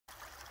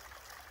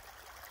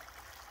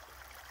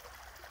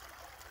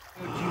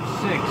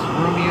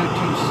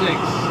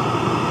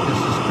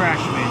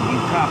Crashman, you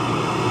copy?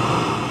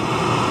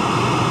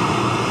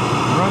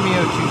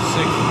 Romeo 26,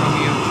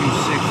 Romeo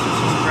 26, this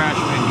is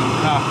Crashman, you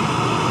copy?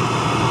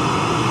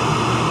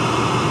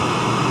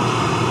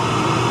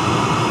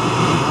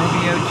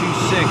 Romeo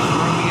 26,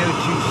 Romeo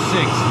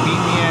 26,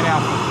 meet me at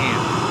Alpha Camp.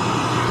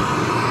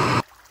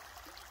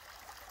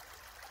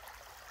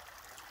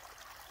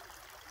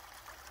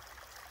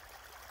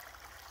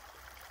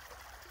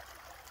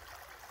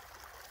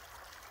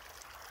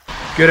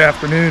 Good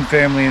afternoon,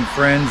 family and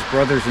friends,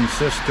 brothers and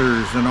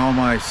sisters, and all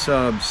my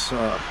subs.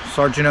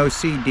 Sergeant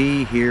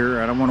OCD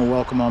here, and I want to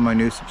welcome all my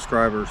new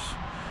subscribers.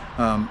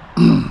 I'm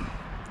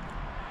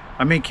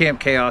in Camp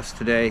Chaos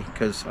today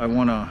because I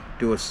want to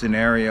do a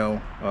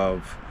scenario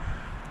of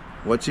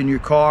what's in your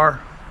car.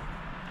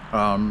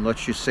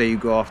 Let's just say you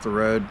go off the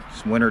road,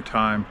 it's winter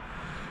time.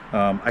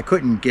 I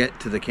couldn't get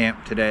to the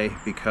camp today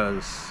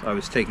because I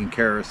was taking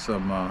care of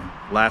some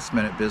last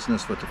minute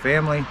business with the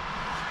family.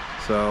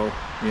 So,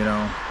 you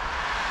know,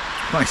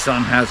 my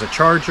son has a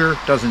Charger,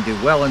 doesn't do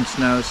well in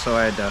snow, so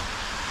I had to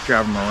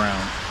drive him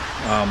around.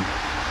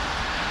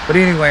 But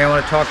anyway, I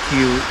want to talk to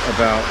you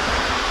about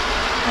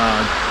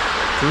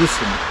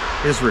Jerusalem,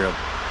 Israel.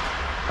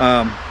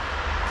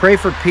 Pray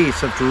for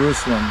peace of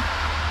Jerusalem.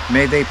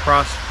 May they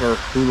prosper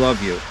who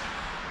love you.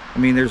 I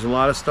mean, there's a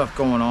lot of stuff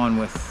going on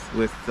with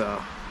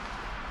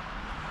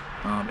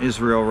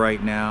Israel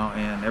right now,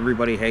 and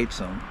everybody hates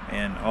them.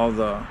 And all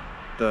the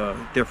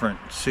different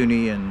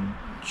Sunni and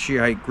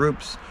Shiite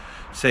groups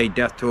say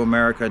death to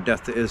America,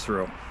 death to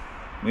Israel.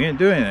 We didn't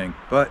do anything,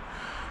 but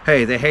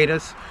hey, they hate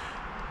us,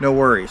 no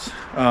worries.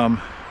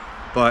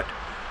 But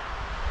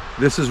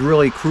this is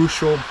really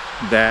crucial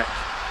that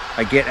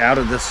I get out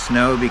of this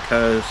snow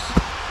because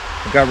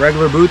I've got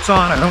regular boots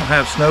on, I don't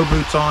have snow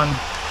boots on,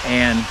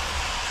 and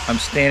I'm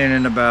standing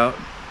in about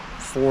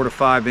 4 to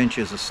 5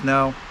 inches of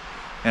snow,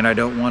 and I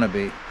don't want to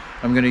be.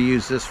 I'm going to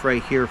use this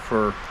right here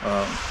for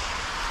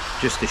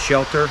just a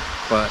shelter,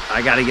 but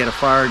I got to get a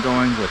fire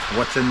going with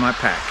what's in my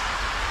pack.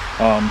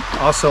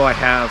 Also, I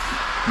have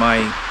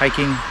my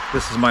hiking,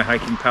 this is my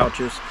hiking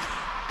pouches.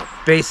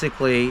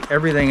 Basically,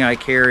 everything I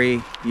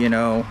carry, you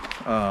know,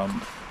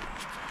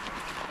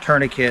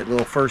 tourniquet,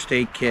 little first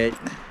aid kit,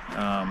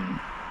 I'll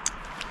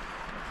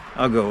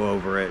go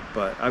over it,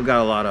 but I've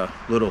got a lot of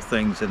little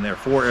things in there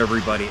for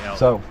everybody else.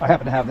 So I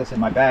happen to have this in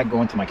my bag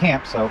going to my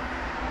camp, so,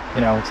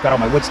 you know, it's got all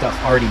my wood stuff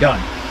already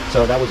done.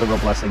 So that was a real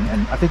blessing,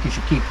 and I think you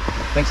should keep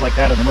things like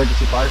that, an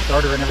emergency fire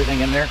starter and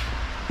everything in there.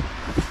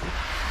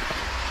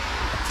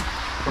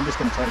 I'm just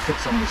going to try to kick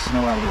some of this snow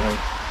out of the way.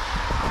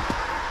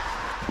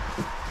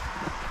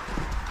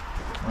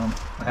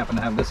 I happen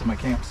to have this in my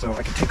camp, so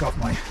I can take off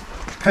my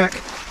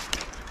pack.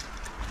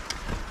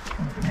 I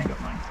can hang up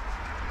my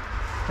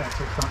pack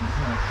so it's not in the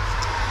snow.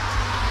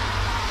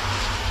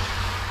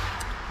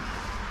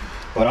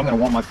 But I'm going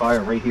to want my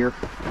fire right here.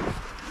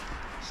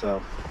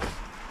 So,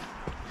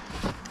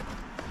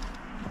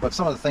 but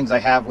some of the things I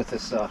have with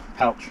this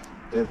pouch,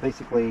 they're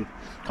basically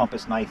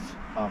compass, knife,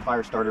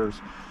 fire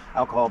starters,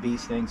 alcohol, bee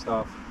sting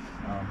stuff,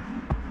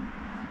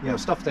 you know,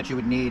 stuff that you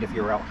would need if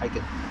you were out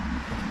hiking.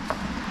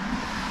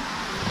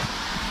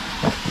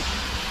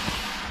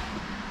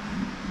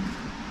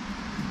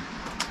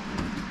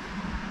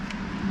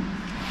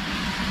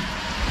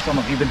 Some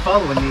of you have been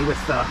following me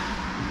with,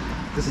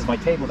 this is my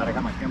table that I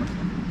got my camera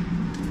on.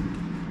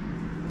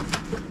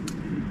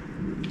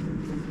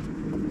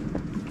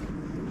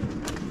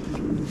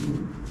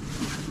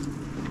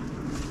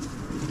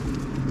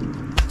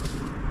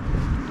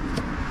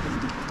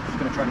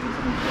 Try to get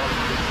some of the water.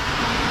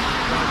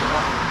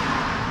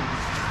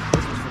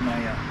 This was for my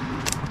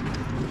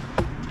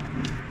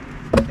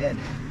bed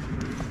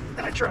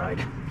that I tried.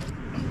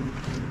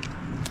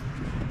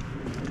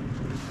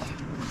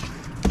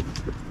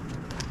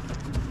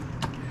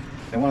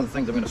 And one of the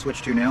things I'm going to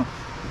switch to now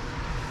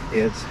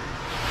is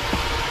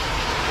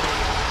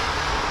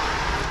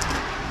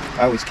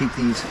I always keep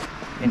these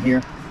in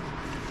here.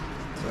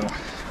 So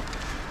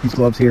these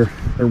gloves here,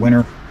 they're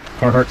winter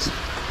Carhartt's.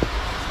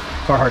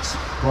 Carhartt's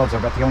gloves are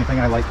about the only thing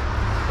I like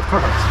with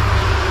Carhartt's.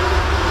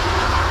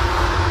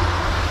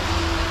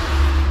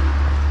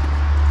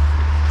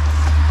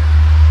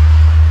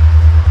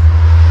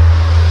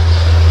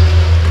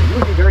 You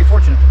would be very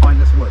fortunate to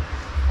find this wood.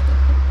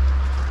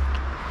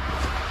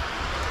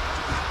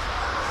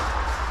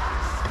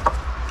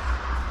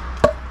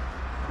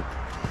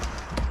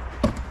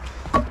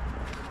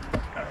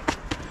 Alright,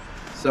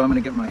 so I'm going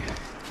to get my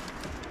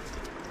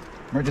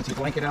emergency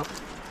blanket out.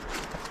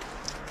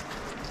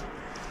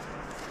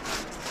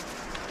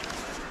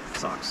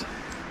 Socks.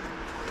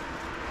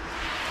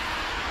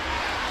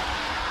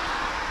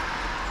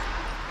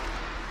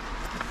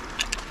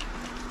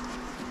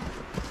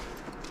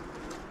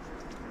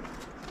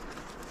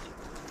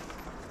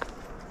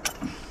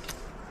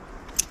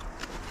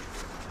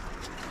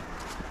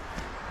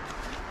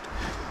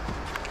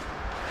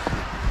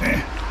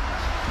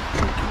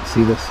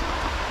 See this? So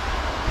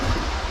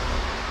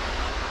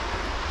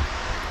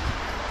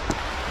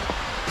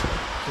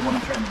what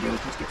I'm trying to do is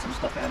just get some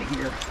stuff out of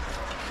here.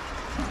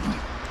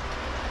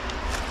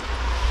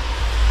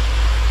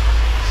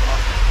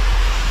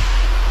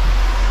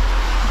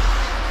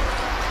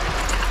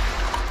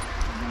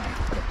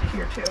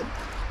 here too.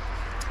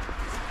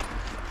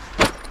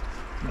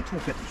 My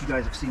toolkit that you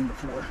guys have seen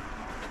before.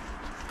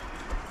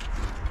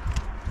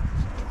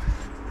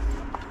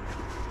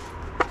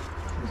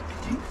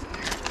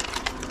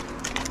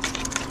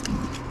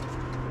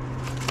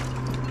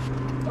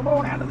 Come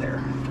on out of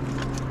there.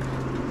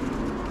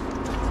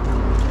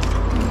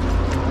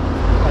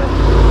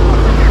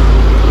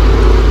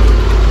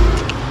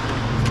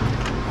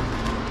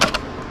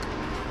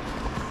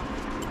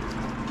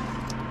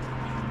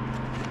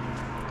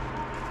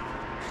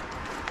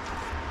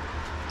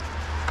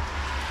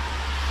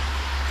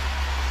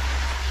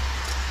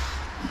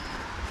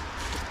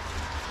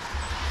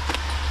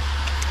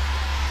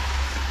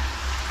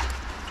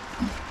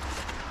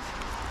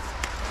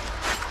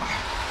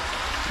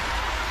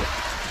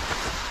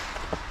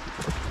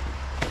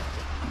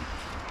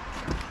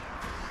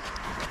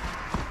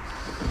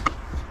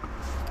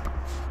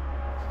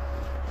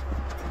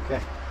 Okay,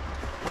 so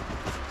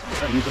I'm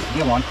trying to use this to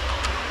kneel on.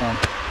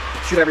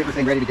 Should have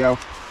everything ready to go.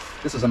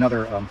 This is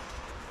another a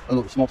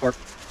little small tarp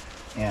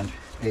and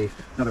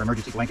another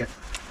emergency blanket.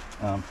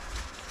 So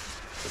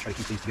try to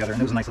keep these together.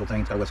 And it was a nice little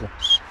thing. It's got a whistle.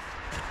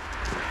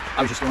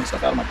 I was just throwing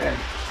stuff out of my bag.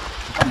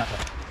 I'm trying not to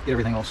get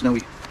everything all snowy.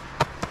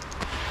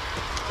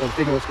 So the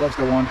fingerless gloves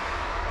go on.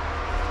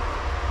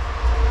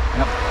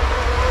 Yep.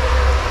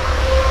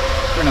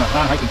 During a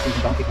non-hiking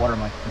season, don't keep water in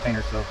my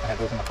containers, so I had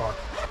those in my car.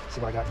 Let's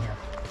see what I got in here.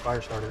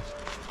 Fire starters.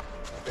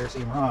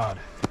 Fsm rod.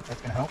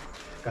 That's gonna help.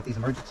 Got these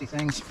emergency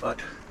things,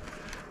 but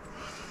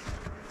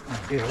I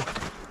do.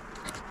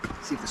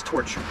 Let's see if this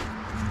torch. Now,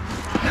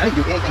 I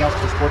didn't do anything else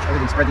with this torch other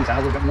than spread these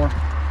out a little bit more.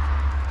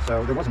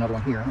 So there was another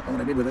one here. I don't know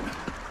what I did with it.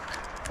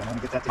 I want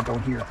to get that thing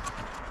going here.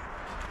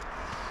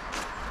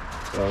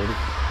 So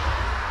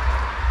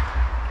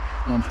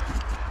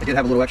I did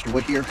have a little extra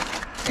wood here,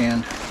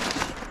 and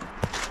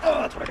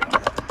that's what I did with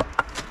it.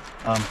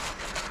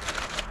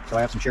 So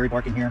I have some cherry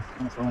bark in here. I'm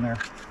gonna throw in there.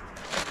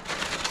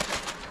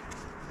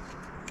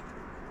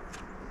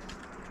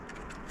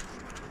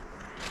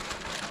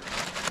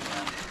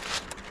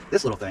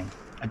 This little thing,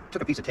 I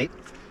took a piece of tape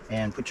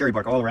and put cherry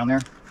bark all around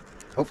there.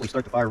 Hopefully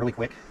start the fire really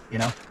quick, you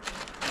know.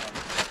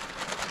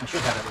 I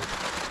should have it,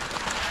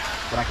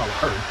 what I call a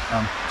herd.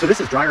 So this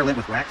is dryer lint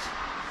with wax.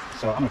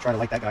 So I'm gonna try to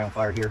light that guy on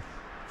fire here.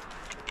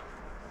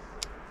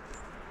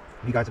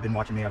 You guys have been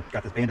watching me. I've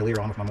got this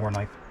bandolier on with my Mora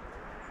knife.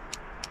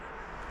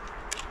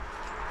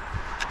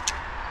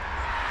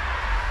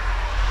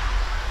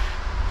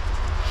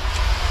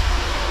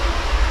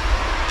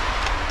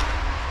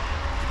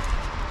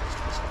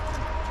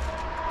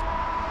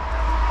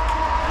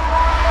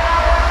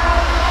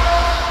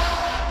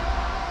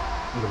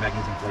 These are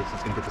magnesium plates.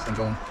 That's gonna get this thing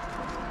going. Not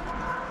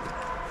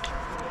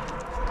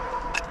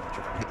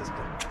sure if I can hit this.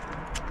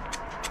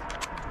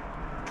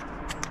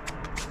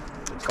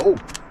 It's cold.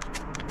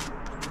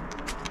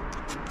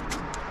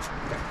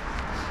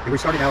 We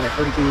started out at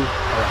 32 or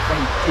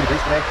 22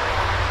 degrees today.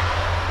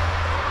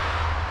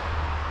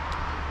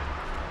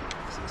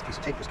 See, this piece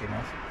of tape just came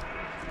off.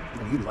 I'm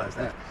going to utilize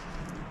that.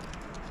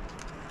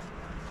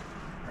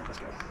 All right, let's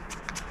go.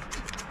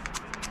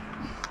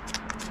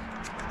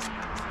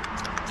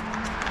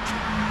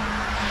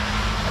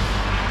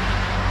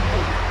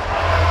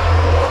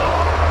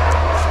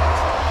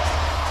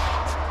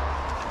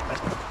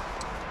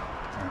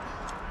 All right.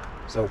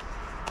 So,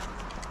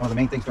 one of the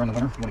main things during the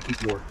winter, you want to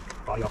keep your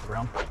body off the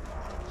ground.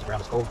 The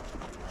ground is cold.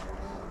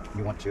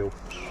 You want to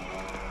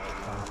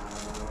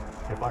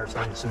get a fire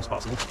started as soon as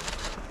possible.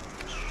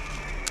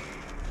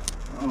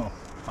 Oh,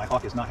 my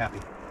hawk is not happy.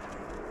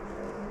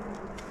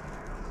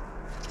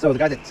 So the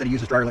guy that said he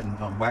uses dryer lint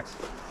and wax,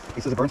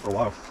 he says it burns for a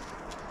while.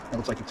 It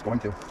looks like it's going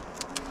to.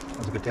 That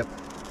was a good tip.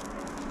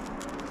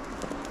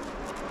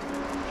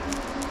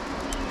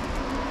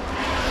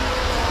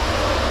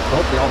 So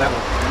hopefully all that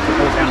will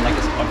close down and light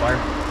this on fire.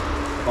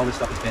 Like all this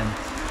stuff has been,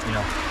 you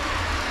know,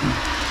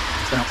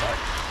 it's been outside.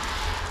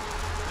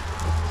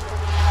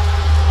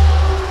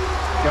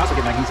 You can also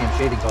get magnesium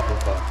shavings off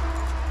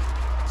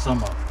of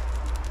some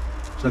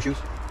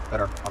snowshoes that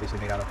are obviously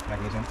made out of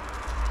magnesium.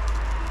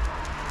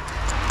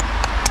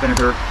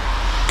 Vinegar,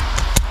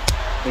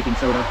 baking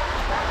soda.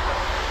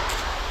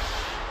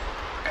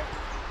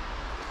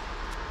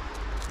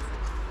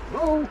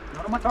 Whoa,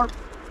 not on my tarp.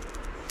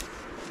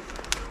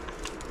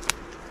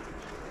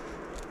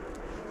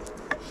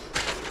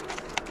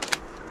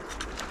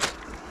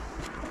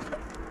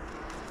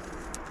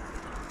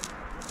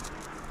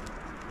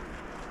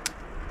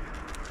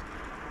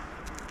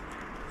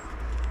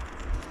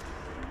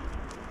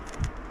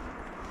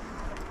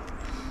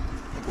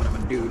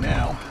 Do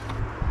now.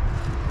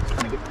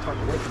 Trying to get the tarp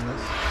away from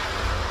this.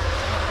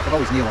 I can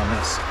always kneel on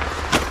this.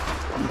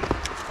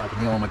 I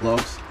can kneel on my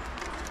gloves.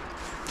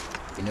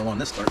 I can kneel on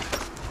this tarp.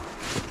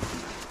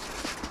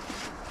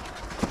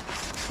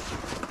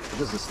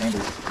 This is the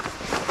standard.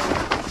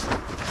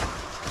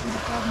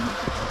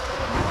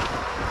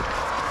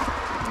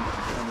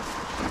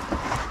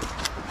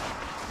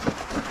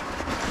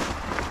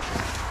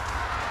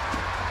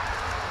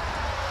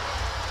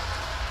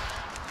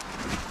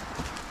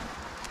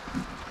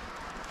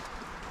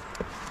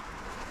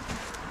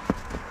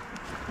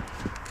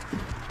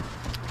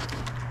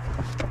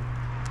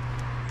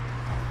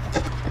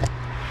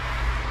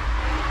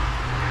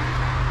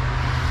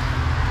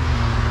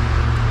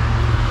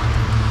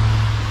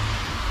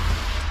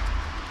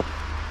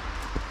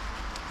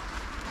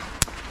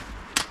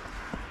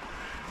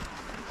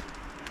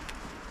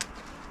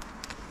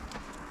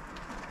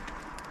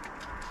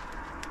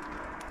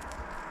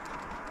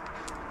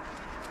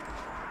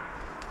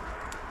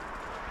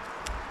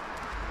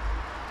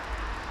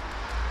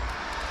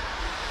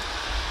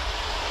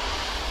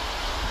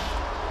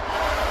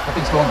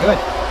 Everything's going good.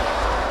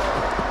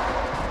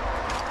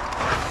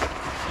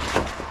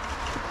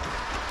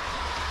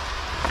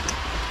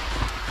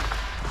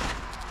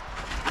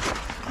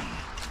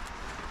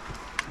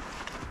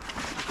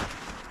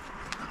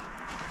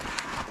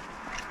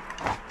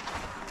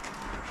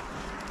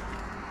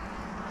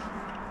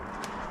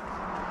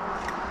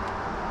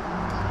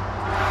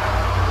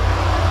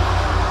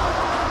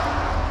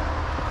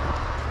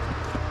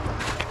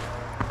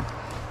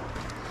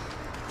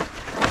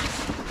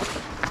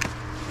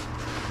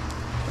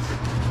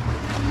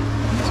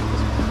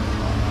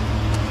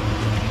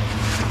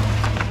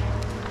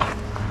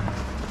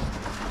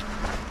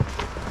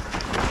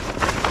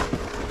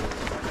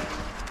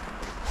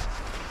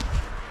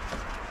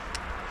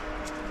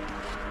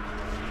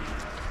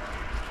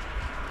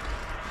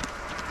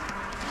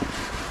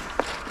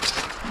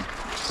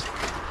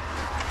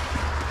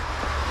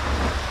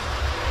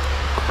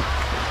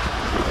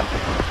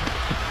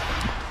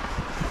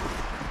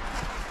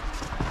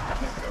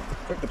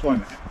 Quick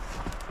deployment.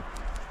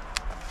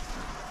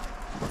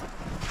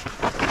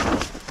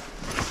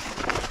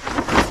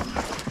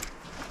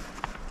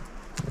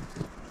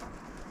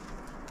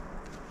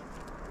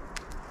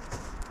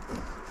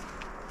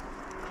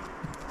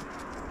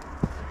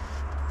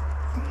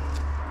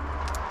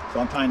 So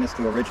I'm tying this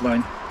to a ridge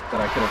line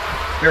that I could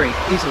have very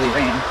easily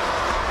ran.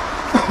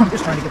 I'm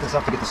just trying to get this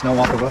up to get the snow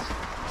off of us.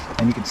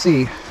 And you can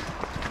see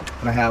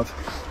that I have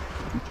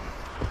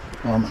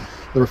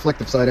the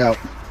reflective side out.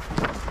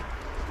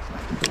 I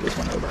can put this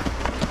one over.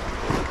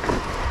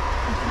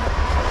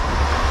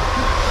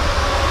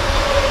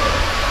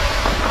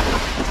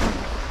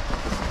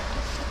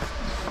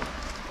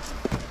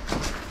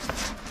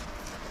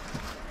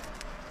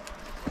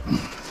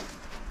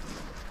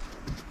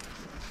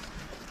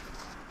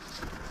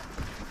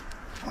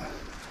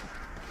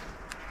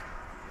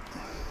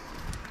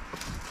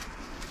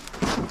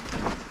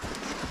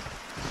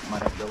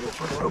 Might have to go a little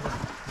further over.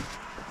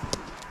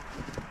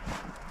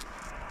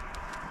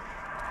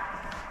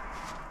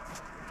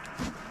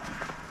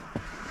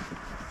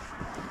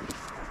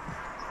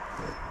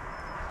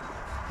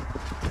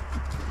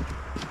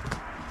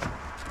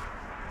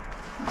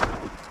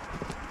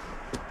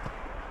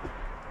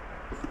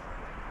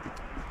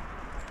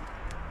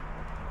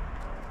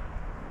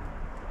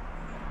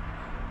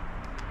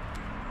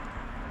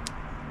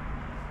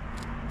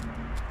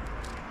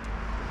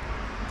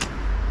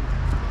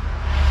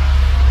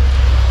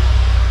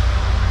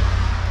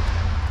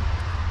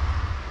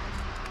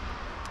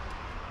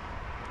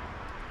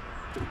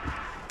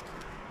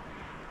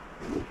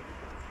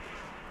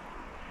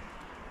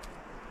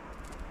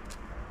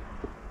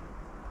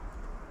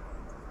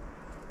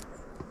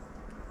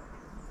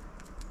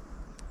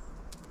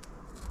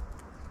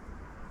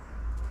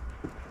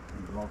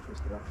 All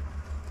twisted up.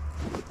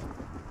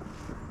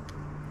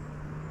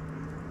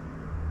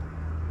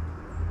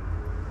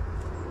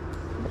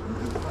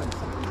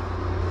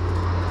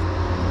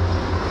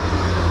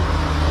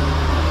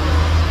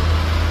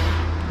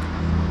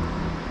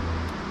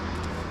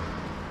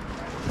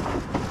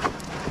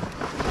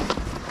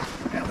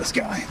 Now this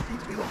guy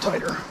needs to be a little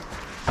tighter.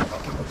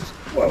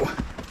 Whoa,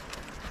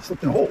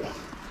 slipped in a hole.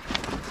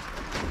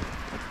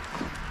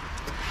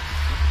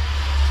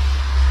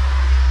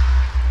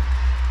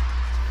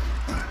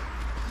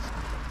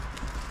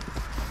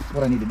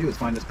 What I need to do is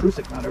find this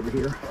prusik knot over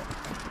here.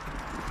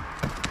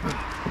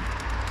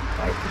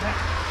 Tie it to that.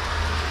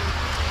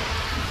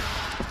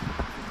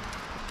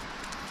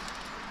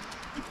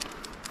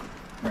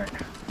 Right.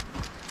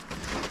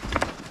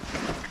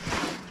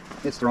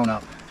 It's thrown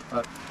up.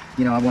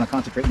 You know, I want to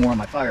concentrate more on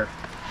my fire.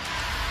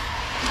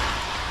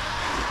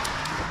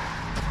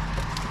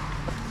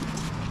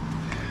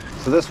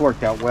 So this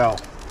worked out well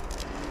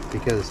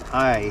because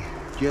I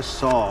just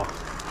saw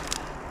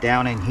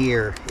down in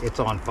here it's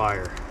on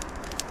fire.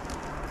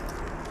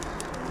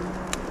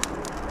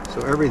 So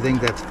everything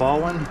that's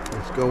fallen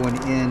is going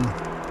in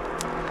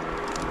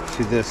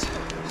to this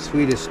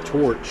Swedish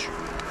torch,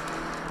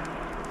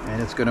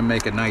 and it's going to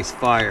make a nice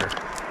fire.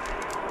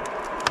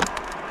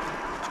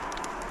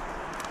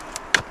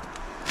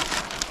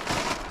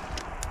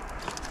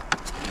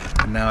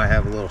 And now I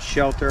have a little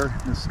shelter.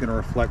 This is going to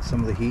reflect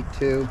some of the heat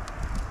too.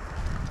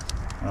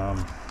 I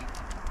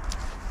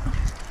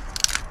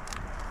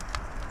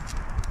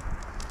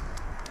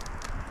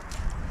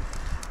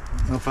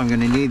don't know if I'm going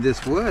to need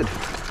this wood.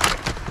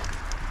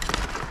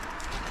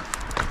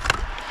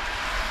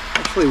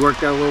 Actually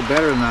worked out a little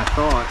better than I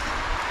thought.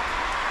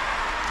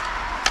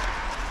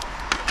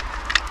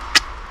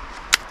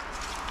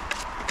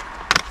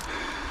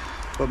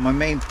 But my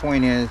main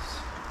point is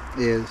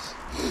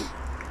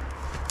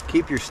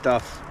keep your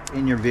stuff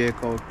in your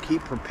vehicle,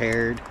 keep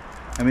prepared.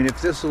 I mean,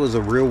 if this was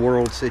a real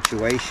world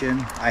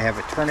situation, I have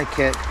a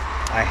tourniquet,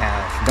 I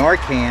have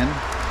Narcan,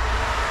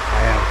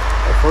 I have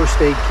a first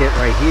aid kit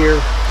right here,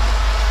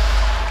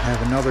 I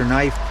have another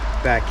knife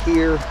back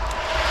here.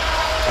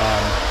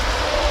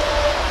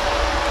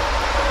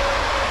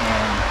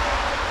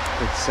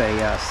 It's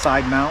a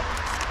side mount,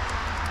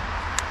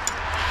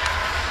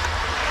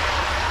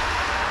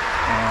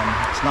 and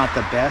it's not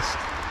the best,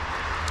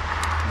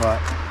 but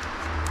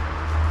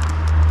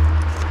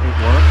it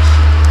works.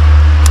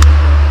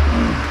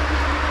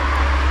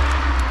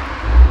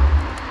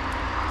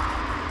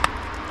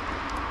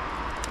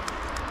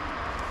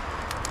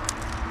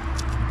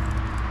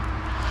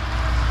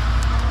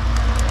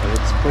 But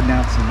it's putting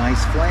out some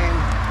nice flame.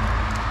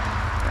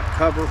 Got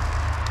cover.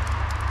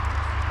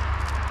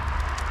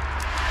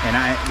 And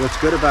what's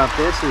good about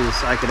this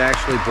is I could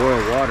actually boil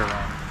water on it.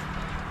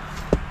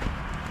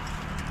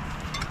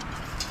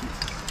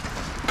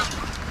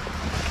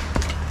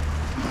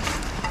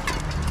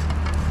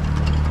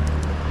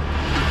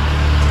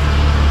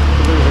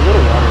 There's a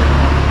little water in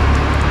there.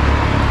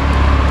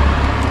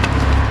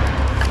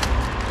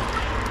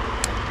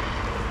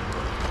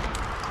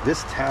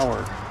 This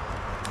tower,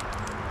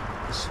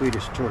 the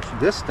Swedish torch,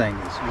 this thing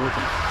is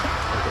working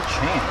like a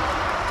champ.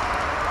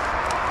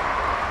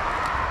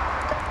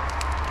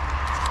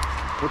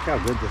 Look how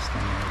good this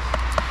thing is.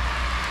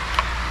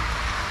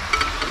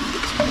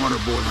 Get some water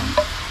boiling.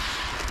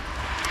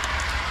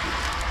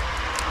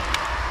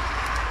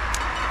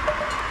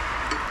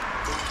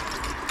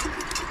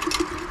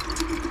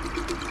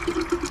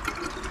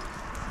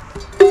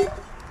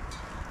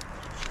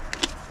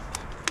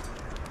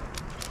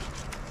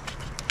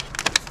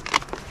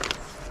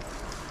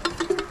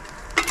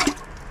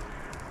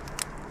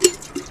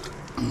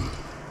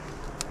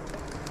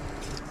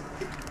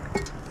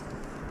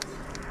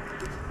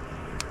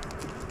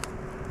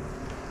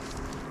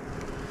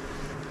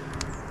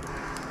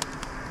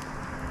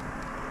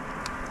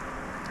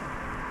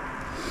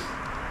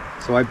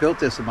 So I built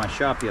this in my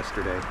shop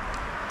yesterday,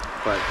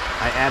 but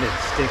I added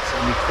sticks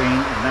in between,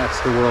 and that's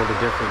the world of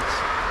difference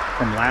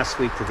from last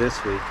week to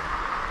this week,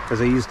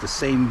 because I used the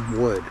same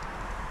wood.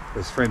 It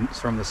was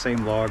from the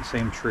same log,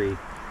 same tree,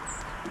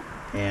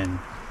 and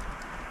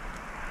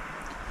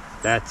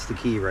that's the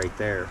key right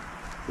there,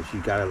 is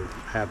you gotta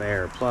have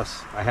air.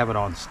 Plus, I have it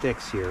on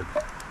sticks here,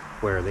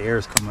 where the air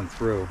is coming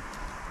through.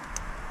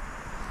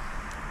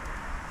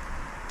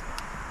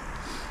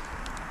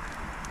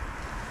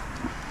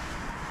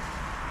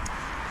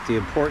 The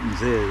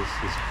importance is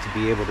to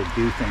be able to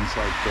do things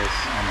like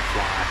this on the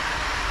fly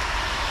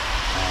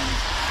and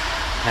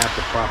have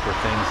the proper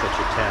things that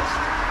you test.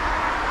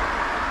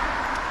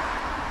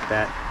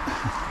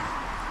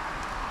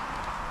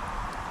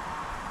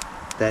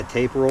 That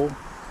tape roll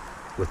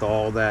with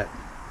all that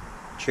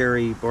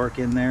cherry bark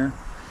in there,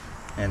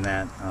 and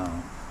that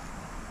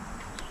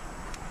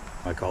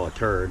I call it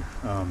turd,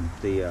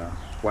 the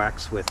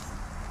wax with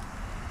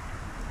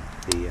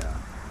the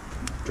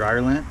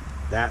dryer lint,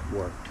 that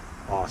worked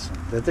awesome.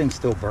 That thing's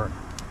still burning.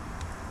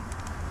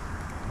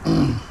 See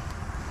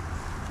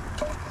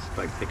if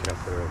I can pick it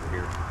up there over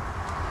here.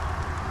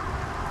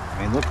 I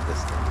mean, look at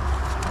this thing.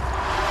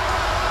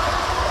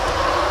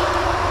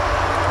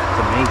 It's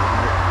amazing.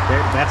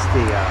 That's the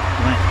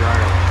lint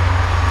dryer lint.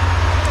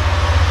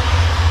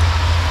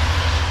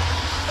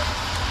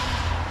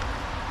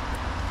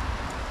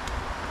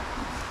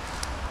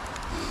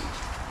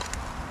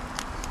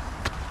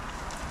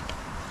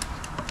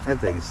 That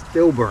thing is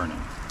still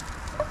burning.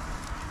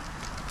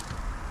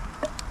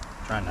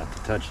 Trying not to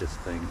touch this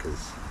thing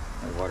because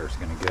the water's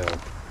going to go.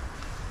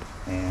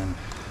 And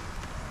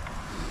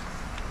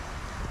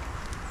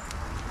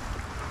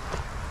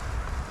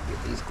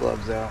get these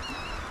gloves out.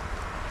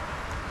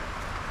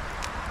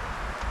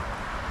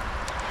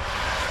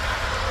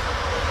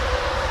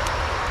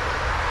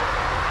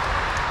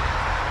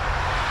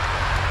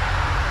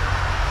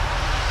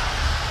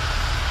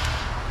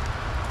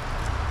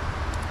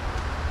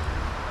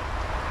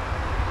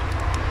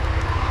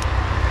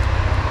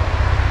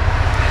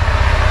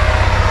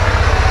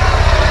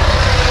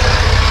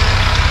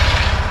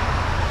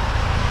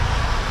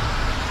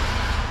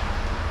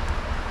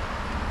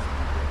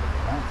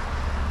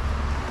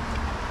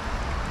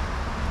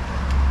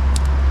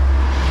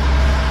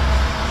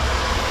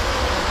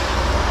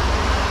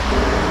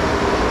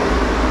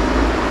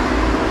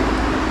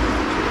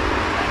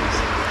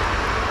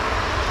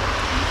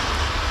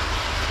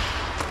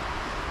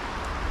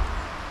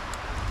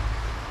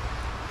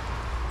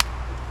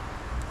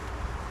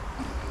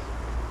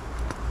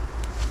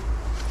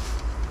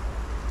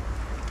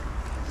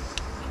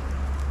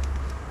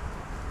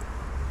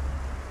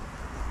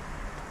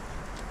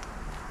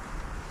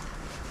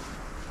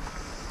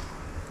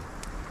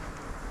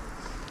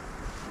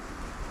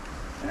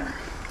 There.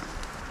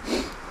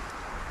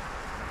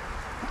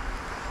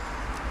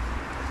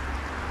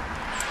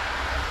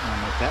 I'll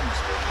make that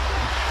mistake.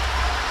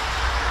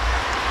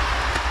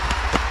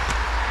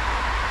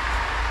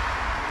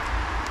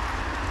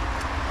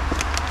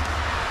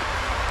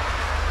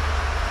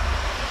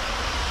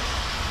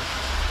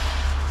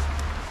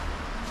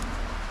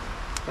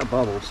 Got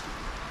bubbles.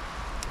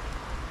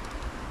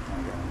 I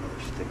got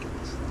another stick in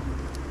this thing.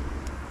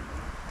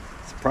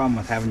 It's the problem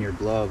with having your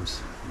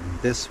gloves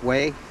this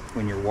way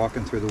when you're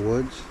walking through the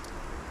woods.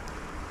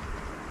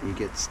 You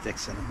get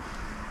sticks in them.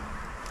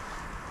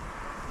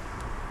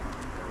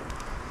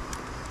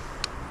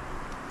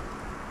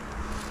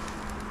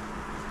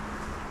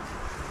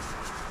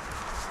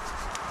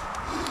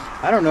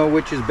 I don't know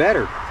which is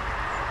better.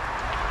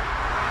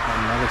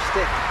 another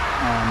stick.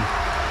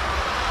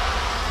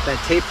 That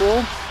tape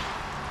roll,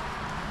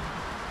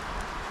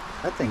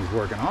 that thing's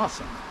working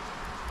awesome.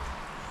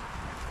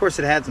 Of course,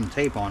 it had some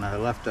tape on it. I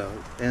left the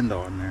end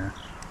on there.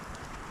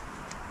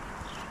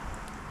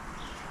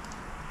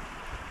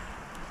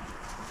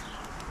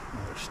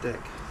 Another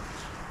stick.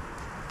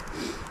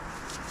 This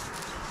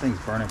thing's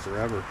burning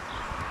forever.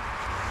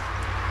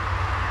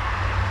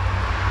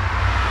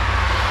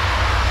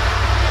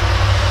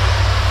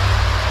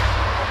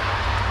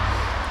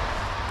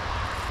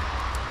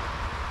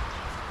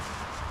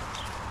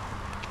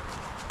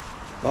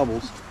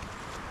 Bubbles.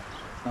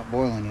 It's not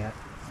boiling yet.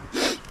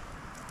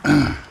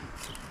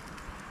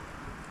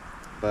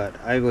 But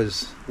I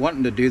was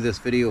wanting to do this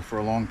video for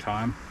a long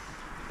time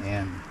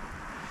and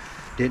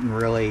didn't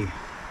really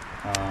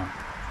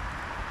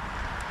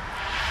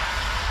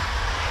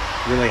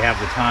have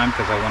the time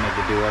because I wanted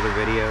to do other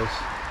videos.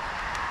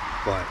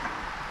 But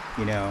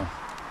you know,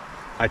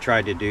 I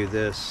tried to do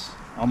this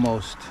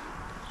almost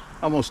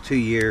 2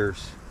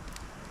 years,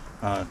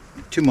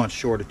 2 months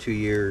short of 2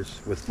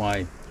 years with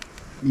my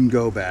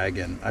go bag,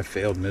 and I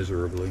failed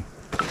miserably.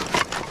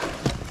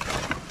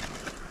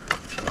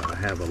 I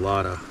have a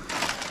lot of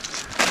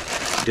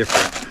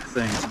different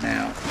things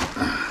now.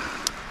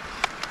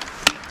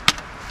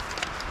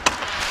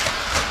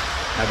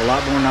 I have a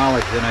lot more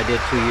knowledge than I did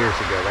 2 years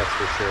ago, that's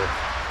for sure.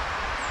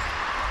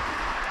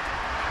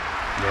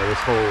 Yeah, this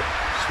whole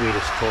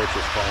Swedish torch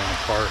is falling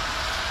apart.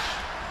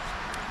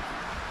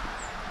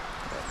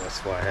 That's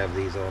why I have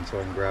these on, so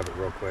I can grab it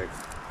real quick.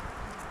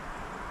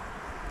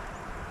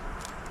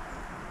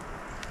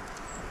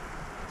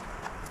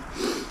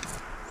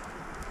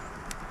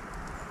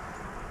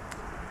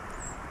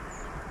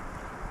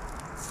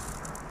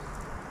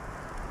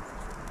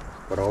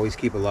 But always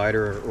keep a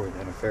lighter or a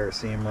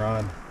ferrocerium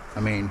rod. I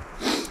mean,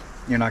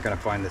 you're not going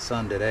to find the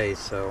sun today,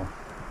 so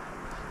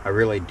I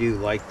really do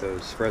like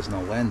those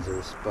Fresnel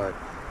lenses, but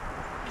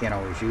can't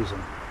always use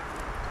them.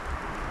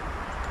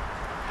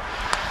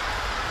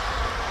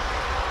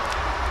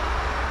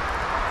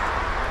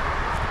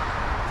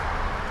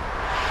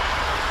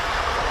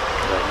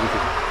 But you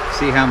can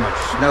see how much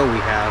snow we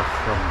have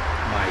from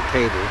my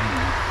table.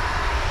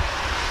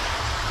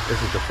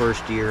 This is the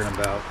first year in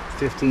about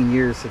 15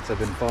 years since I've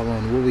been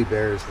following woolly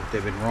bears that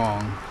they've been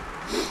wrong,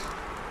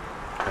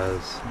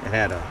 because it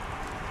had a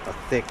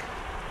thick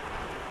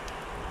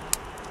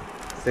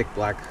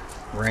black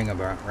ring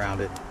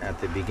around it at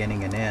the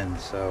beginning and end.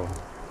 So,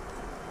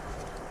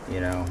 you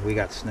know, we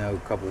got snow a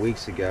couple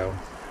weeks ago,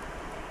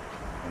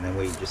 and then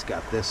we just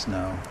got this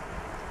snow.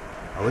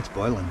 Oh, it's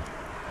boiling.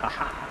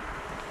 Haha.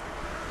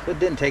 It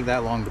didn't take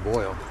that long to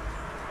boil.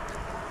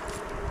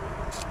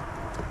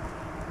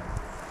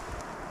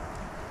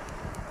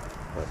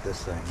 But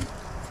this thing's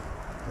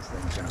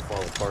gonna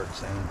fall apart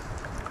soon.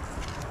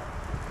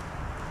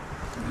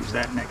 Use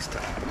that next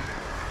time.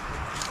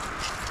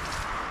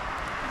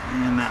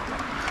 And that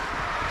one.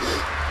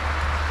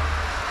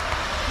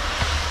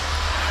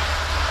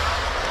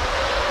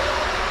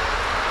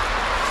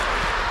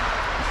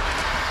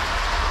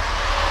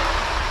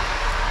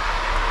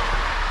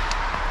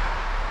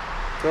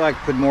 I feel like I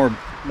could put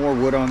more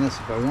wood on this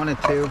if I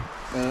wanted to,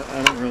 but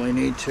I don't really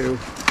need to.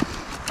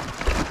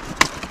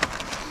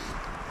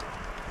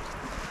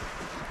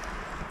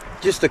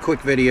 Just a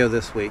quick video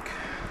this week.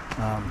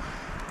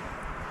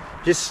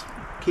 Just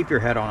keep your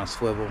head on a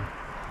swivel.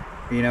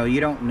 You know, you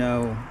don't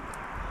know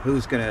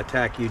who's going to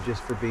attack you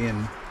just for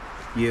being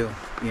you,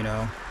 you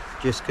know,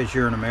 just because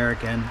you're an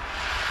American,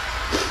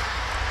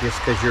 just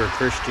because you're a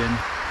Christian.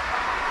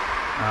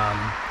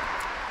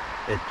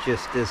 It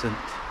just isn't,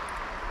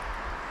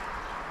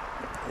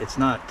 it's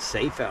not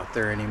safe out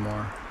there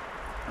anymore.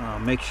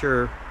 Make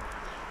sure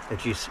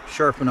that you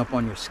sharpen up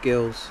on your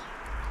skills,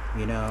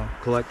 you know,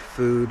 collect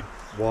food,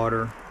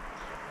 water,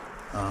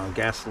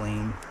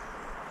 gasoline,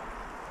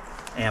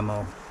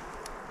 ammo,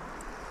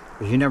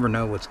 because you never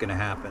know what's going to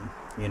happen.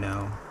 You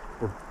know,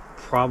 we're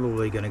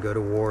probably going to go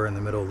to war in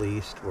the Middle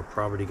East. We're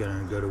probably going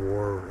to go to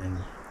war in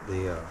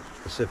the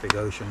Pacific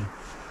Ocean,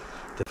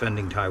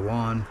 defending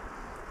Taiwan.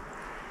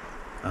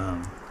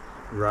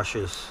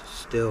 Russia's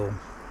still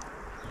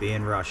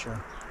being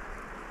Russia.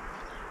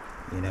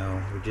 You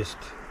know, we just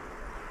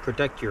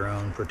protect your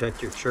own,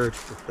 protect your church,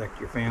 protect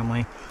your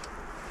family.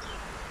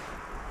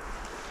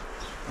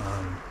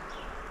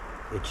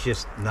 It's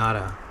just not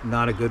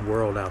a good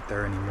world out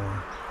there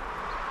anymore.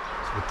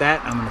 So with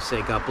that, I'm going to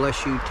say God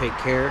bless you, take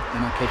care, and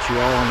I'll catch you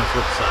all on the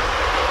flip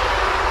side.